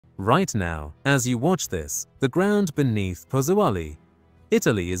Right now, as you watch this, the ground beneath Pozzuoli,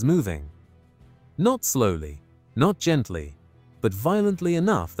 Italy is moving. Not slowly, not gently, but violently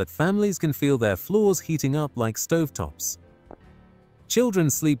enough that families can feel their floors heating up like stovetops. Children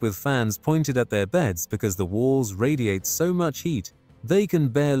sleep with fans pointed at their beds because the walls radiate so much heat they can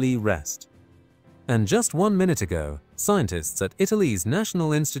barely rest. And just 1 minute ago, scientists at Italy's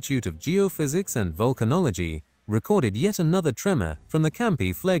National Institute of Geophysics and Volcanology recorded yet another tremor from the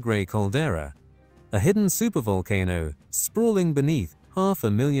Campi Flegrei caldera, a hidden supervolcano sprawling beneath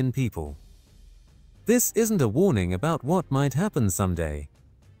 500,000 people. This isn't a warning about what might happen someday.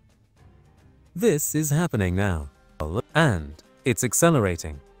 This is happening now, and it's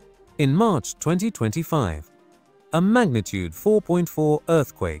accelerating. In March 2025, a magnitude 4.4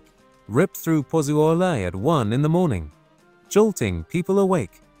 earthquake ripped through Pozzuoli at 1 in the morning, jolting people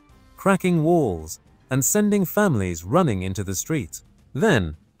awake, cracking walls, and sending families running into the streets.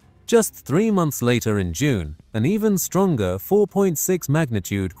 Then, just 3 months later in June, an even stronger 4.6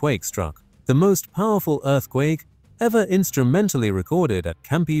 magnitude quake struck, the most powerful earthquake ever instrumentally recorded at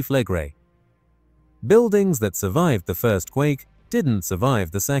Campi Flegrei. Buildings that survived the first quake didn't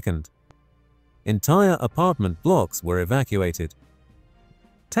survive the second. Entire apartment blocks were evacuated.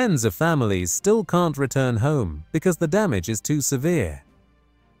 Tens of families still can't return home because the damage is too severe.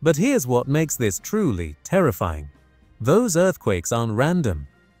 But here's what makes this truly terrifying. Those earthquakes aren't random.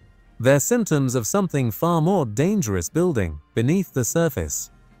 They're symptoms of something far more dangerous building beneath the surface.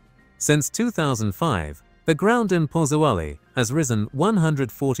 Since 2005, the ground in Pozzuoli has risen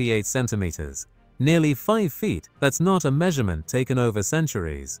 148 centimeters, nearly 5 feet. That's not a measurement taken over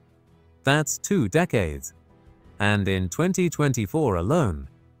centuries. That's 2 decades. And in 2024 alone,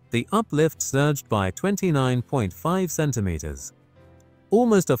 the uplift surged by 29.5 centimeters.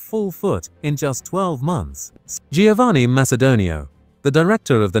 Almost a full foot in just 12 months. Giovanni Macedonio, the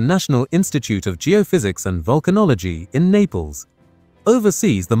director of the National Institute of Geophysics and Volcanology in Naples,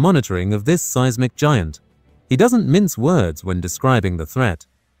 oversees the monitoring of this seismic giant. He doesn't mince words when describing the threat.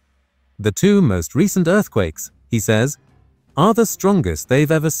 The 2 most recent earthquakes, he says, are the strongest they've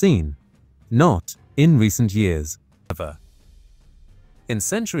ever seen. Not in recent years. However, in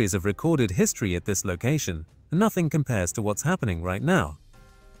centuries of recorded history at this location, nothing compares to what's happening right now.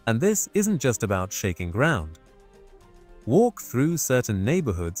 And this isn't just about shaking ground. Walk through certain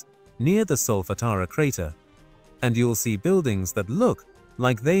neighborhoods near the Solfatara crater, and you'll see buildings that look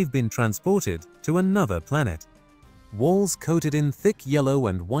like they've been transported to another planet. Walls coated in thick yellow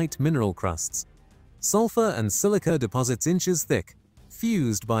and white mineral crusts, sulfur and silica deposits inches thick,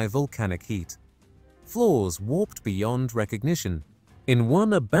 fused by volcanic heat. Floors warped beyond recognition. In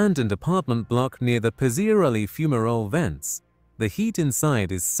one abandoned apartment block near the Pozzuoli fumarole vents, the heat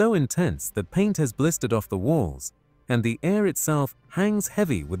inside is so intense that paint has blistered off the walls, and the air itself hangs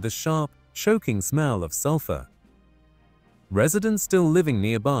heavy with the sharp, choking smell of sulfur. Residents still living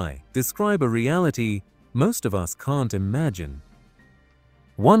nearby describe a reality most of us can't imagine.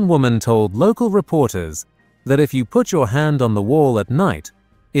 One woman told local reporters that if you put your hand on the wall at night,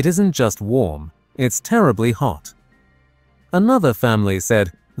 it isn't just warm, it's terribly hot. Another family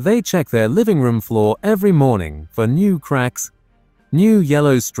said they check their living room floor every morning for new cracks, new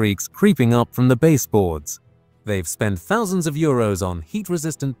yellow streaks creeping up from the baseboards. They've spent thousands of euros on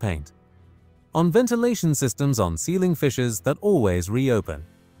heat-resistant paint, on ventilation systems on ceiling fissures that always reopen.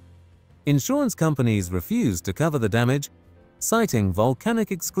 Insurance companies refuse to cover the damage, citing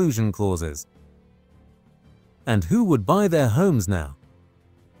volcanic exclusion clauses. And who would buy their homes now?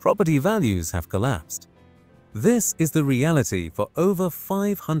 Property values have collapsed. This is the reality for over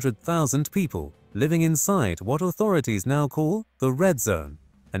 500,000 people living inside what authorities now call the Red Zone,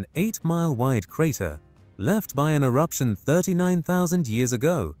 an 8-mile-wide crater left by an eruption 39,000 years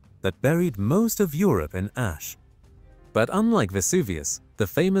ago that buried most of Europe in ash. But unlike Vesuvius, the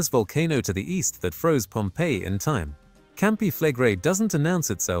famous volcano to the east that froze Pompeii in time, Campi Flegrei doesn't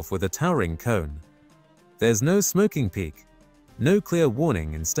announce itself with a towering cone. There's no smoking peak, no clear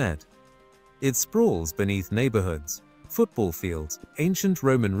warning instead. It sprawls beneath neighborhoods, football fields, ancient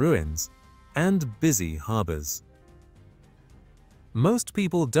Roman ruins, and busy harbors. Most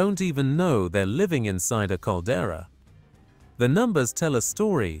people don't even know they're living inside a caldera. The numbers tell a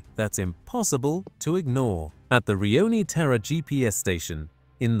story that's impossible to ignore. At the Rione Terra GPS station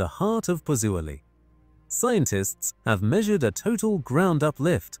in the heart of Pozzuoli, scientists have measured a total ground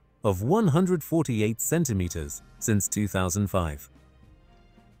uplift of 148 centimeters since 2005.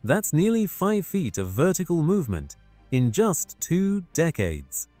 That's nearly 5 feet of vertical movement in just 2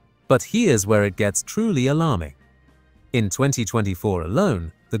 decades. But here's where it gets truly alarming. In 2024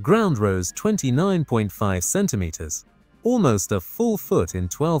 alone, the ground rose 29.5 centimeters. almost a full foot in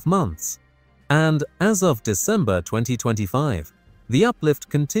 12 months. And as of December 2025, the uplift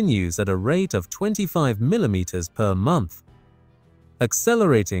continues at a rate of 25 millimeters per month,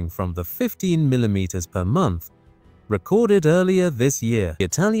 accelerating from the 15 millimeters per month recorded earlier this year. The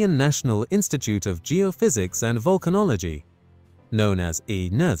Italian National Institute of Geophysics and Volcanology, known as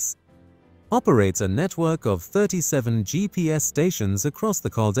INGV, operates a network of 37 GPS stations across the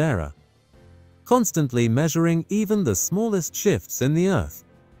caldera, constantly measuring even the smallest shifts in the Earth.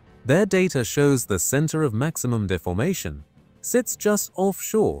 Their data shows the center of maximum deformation sits just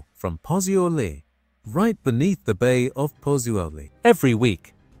offshore from Pozzuoli, right beneath the Bay of Pozzuoli. Every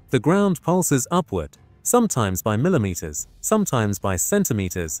week, the ground pulses upward, sometimes by millimeters, sometimes by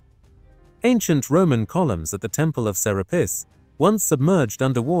centimeters. Ancient Roman columns at the Temple of Serapis, once submerged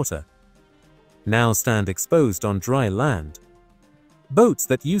underwater, now stand exposed on dry land. Boats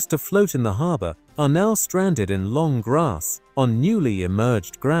that used to float in the harbor are now stranded in long grass on newly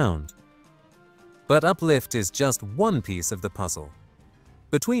emerged ground. But uplift is just one piece of the puzzle.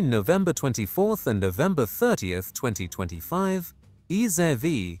 Between November 24th and November 30th, 2025,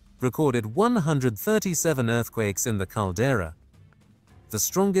 INGV recorded 137 earthquakes in the caldera. The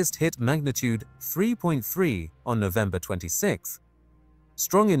strongest hit magnitude 3.3 on November 26th,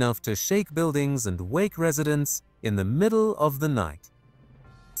 strong enough to shake buildings and wake residents in the middle of the night.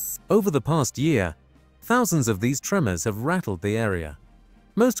 Over the past year, thousands of these tremors have rattled the area,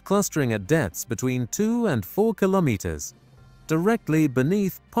 most clustering at depths between 2 and 4 kilometers, directly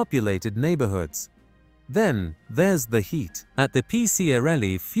beneath populated neighborhoods. Then there's the heat. At the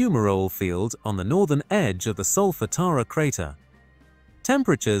Pozzuoli fumarole field on the northern edge of the Solfatara crater,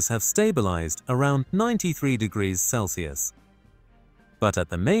 temperatures have stabilized around 93 degrees Celsius. But at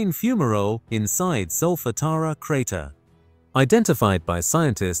the main fumarole inside Solfatara crater, identified by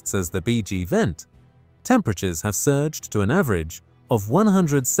scientists as the BG vent, temperatures have surged to an average of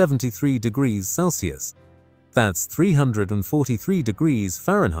 173 degrees Celsius. That's 343 degrees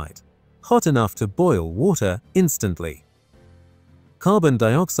Fahrenheit, hot enough to boil water instantly. Carbon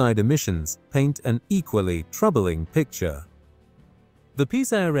dioxide emissions paint an equally troubling picture. The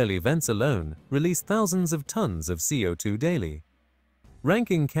Pozzuoli vents alone release thousands of tons of CO2 daily,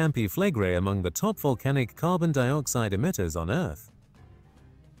 ranking Campi Flegrei among the top volcanic carbon dioxide emitters on Earth.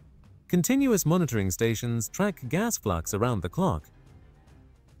 Continuous monitoring stations track gas flux around the clock,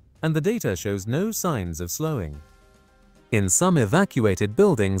 and the data shows no signs of slowing. In some evacuated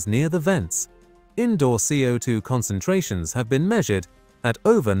buildings near the vents, indoor CO2 concentrations have been measured at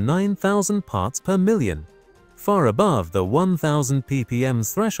over 9,000 parts per million, far above the 1,000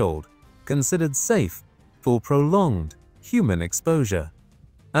 ppm threshold considered safe for prolonged human exposure.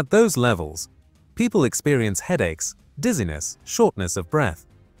 At those levels, people experience headaches, dizziness, shortness of breath,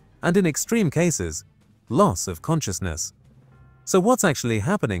 and in extreme cases, loss of consciousness. So what's actually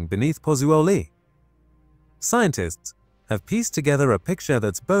happening beneath Pozzuoli? Scientists have pieced together a picture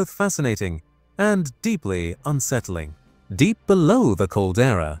that's both fascinating and deeply unsettling. Deep below the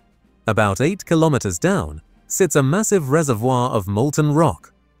caldera, about 8 kilometers down, sits a massive reservoir of molten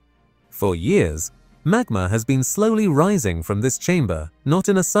rock. For years, magma has been slowly rising from this chamber, not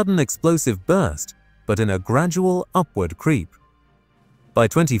in a sudden explosive burst, but in a gradual upward creep. By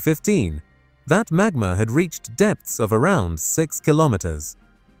 2015, that magma had reached depths of around 6 kilometers.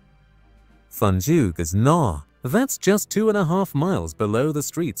 That's just 2.5 miles below the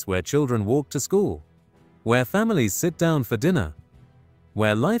streets where children walk to school, where families sit down for dinner,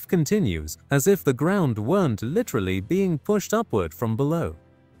 where life continues as if the ground weren't literally being pushed upward from below.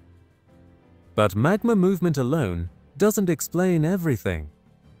 But magma movement alone doesn't explain everything.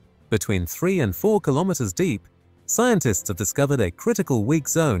 Between 3 and 4 kilometers deep, scientists have discovered a critical weak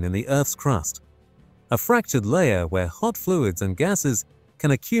zone in the Earth's crust, a fractured layer where hot fluids and gases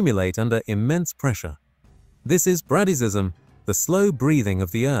can accumulate under immense pressure. This is bradysism, the slow breathing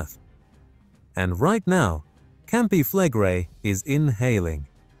of the Earth. And right now, Campi Flegrei is inhaling.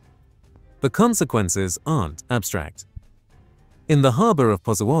 The consequences aren't abstract. In the harbor of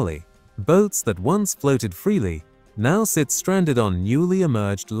Pozzuoli, boats that once floated freely now sit stranded on newly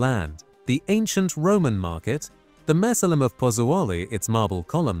emerged land. The ancient Roman market, the Mausoleum of Pozzuoli, its marble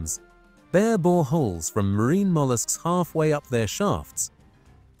columns, bare bore holes from marine mollusks halfway up their shafts,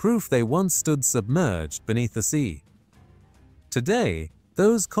 proof they once stood submerged beneath the sea. Today,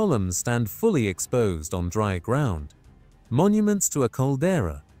 those columns stand fully exposed on dry ground, monuments to a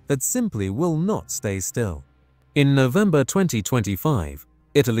caldera that simply will not stay still. In November 2025,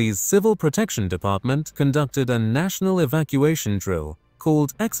 Italy's Civil Protection Department conducted a national evacuation drill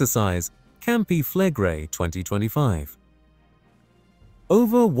called Exercise Campi Flegrei 2025.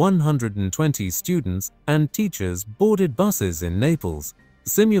 Over 120 students and teachers boarded buses in Naples,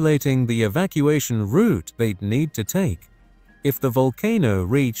 simulating the evacuation route they'd need to take if the volcano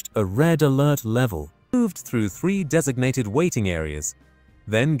reached a red alert level. Moved through 3 designated waiting areas,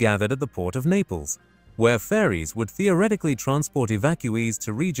 then gathered at the port of Naples, where ferries would theoretically transport evacuees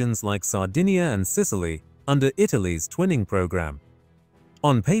to regions like Sardinia and Sicily under Italy's twinning program.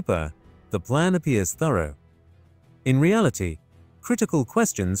 On paper, the plan appears thorough. In reality, critical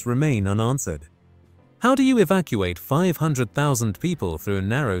questions remain unanswered. How do you evacuate 500,000 people through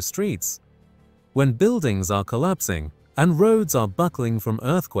narrow streets when buildings are collapsing and roads are buckling from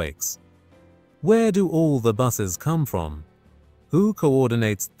earthquakes? Where do all the buses come from? Who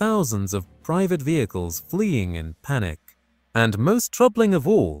coordinates thousands of private vehicles fleeing in panic? And most troubling of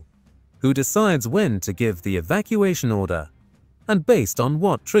all, who decides when to give the evacuation order and based on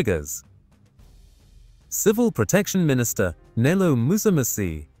what triggers? Civil Protection Minister Nello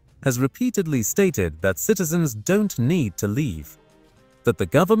Musumeci has repeatedly stated that citizens don't need to leave, that the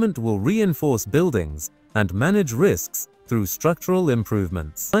government will reinforce buildings and manage risks through structural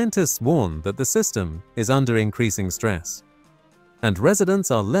improvements. Scientists warn that the system is under increasing stress, and residents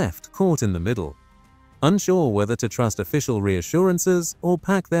are left caught in the middle, unsure whether to trust official reassurances or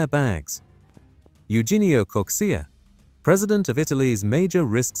pack their bags. Eugenio Coxia, president of Italy's Major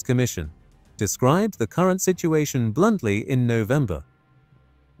Risks Commission, described the current situation bluntly in November.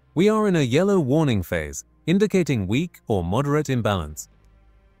 We are in a yellow warning phase, indicating weak or moderate imbalance.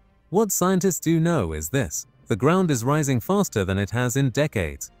 What scientists do know is this: the ground is rising faster than it has in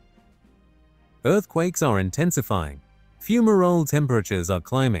decades. Earthquakes are intensifying. Fumarole temperatures are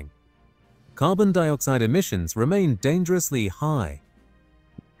climbing. Carbon dioxide emissions remain dangerously high.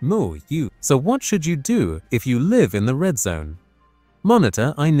 So what should you do if you live in the red zone?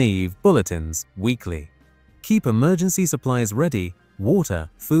 Monitor INGV bulletins weekly. Keep emergency supplies ready: water,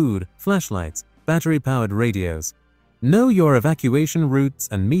 food, flashlights, battery-powered radios. Know your evacuation routes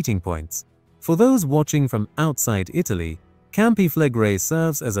and meeting points. For those watching from outside Italy, Campi Flegrei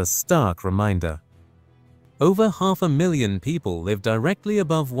serves as a stark reminder. Over 500,000 people live directly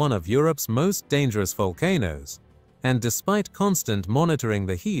above one of Europe's most dangerous volcanoes, and despite constant monitoring,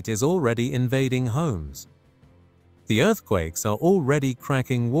 the heat is already invading homes. The earthquakes are already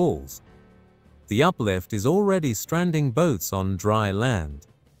cracking walls. The uplift is already stranding boats on dry land.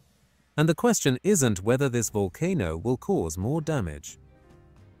 And the question isn't whether this volcano will cause more damage.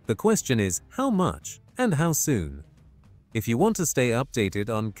 The question is how much and how soon. If you want to stay updated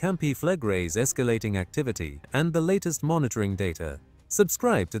on Campi Flegrei's escalating activity and the latest monitoring data,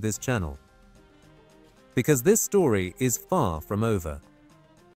 subscribe to this channel. Because this story is far from over.